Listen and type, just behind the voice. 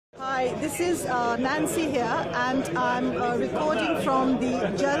Hi, this is Nancy here, and I'm recording from the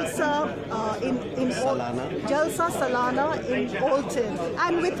Jalsa Jalsa Salana in Alton.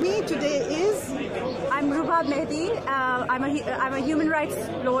 And with me today is I'm Ruba Mehdi. I'm a human rights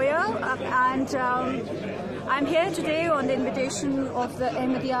lawyer, and I'm here today on the invitation of the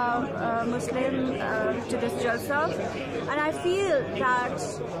Ahmadiyya Muslim to this Jalsa, and I feel that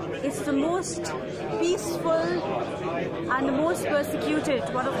it's the most peaceful and the most persecuted,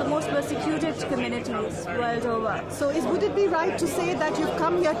 one of the most persecuted communities world over. So would it be right to say that you've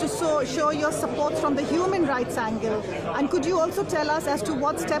come here to show your support from the human rights angle? And could you also tell us as to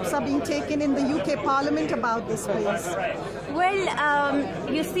what steps are being taken in the UK Parliament about this, please?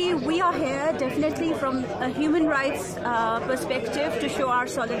 Well, you see, we are here definitely from a human rights perspective to show our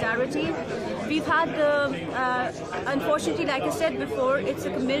solidarity. We've had unfortunately, like I said before, it's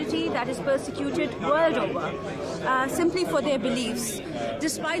a community that is persecuted world over simply for their beliefs,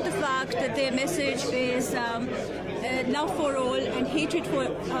 despite the fact that their message is love for all and hatred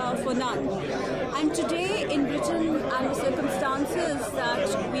for none. And today in Britain, and the circumstances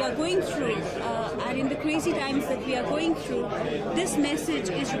that we are going through, and in the crazy times that we are going through, this message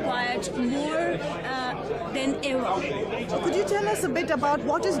is required more than ever. Could you tell us a bit about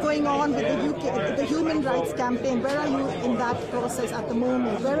what is going on with the UK, the human rights campaign? Where are you in that process at the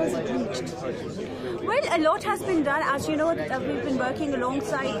moment? Where has it reached? Well, a lot has been done. As you know, we've been working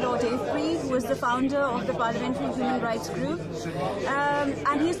alongside Lord Avery, who is the founder of the Parliamentary Human Rights Group,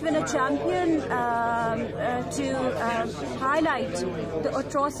 and he's been a champion to highlight the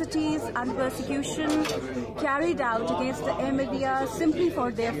atrocities and persecution carried out against the Ahmadiyya simply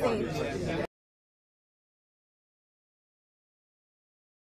for their faith.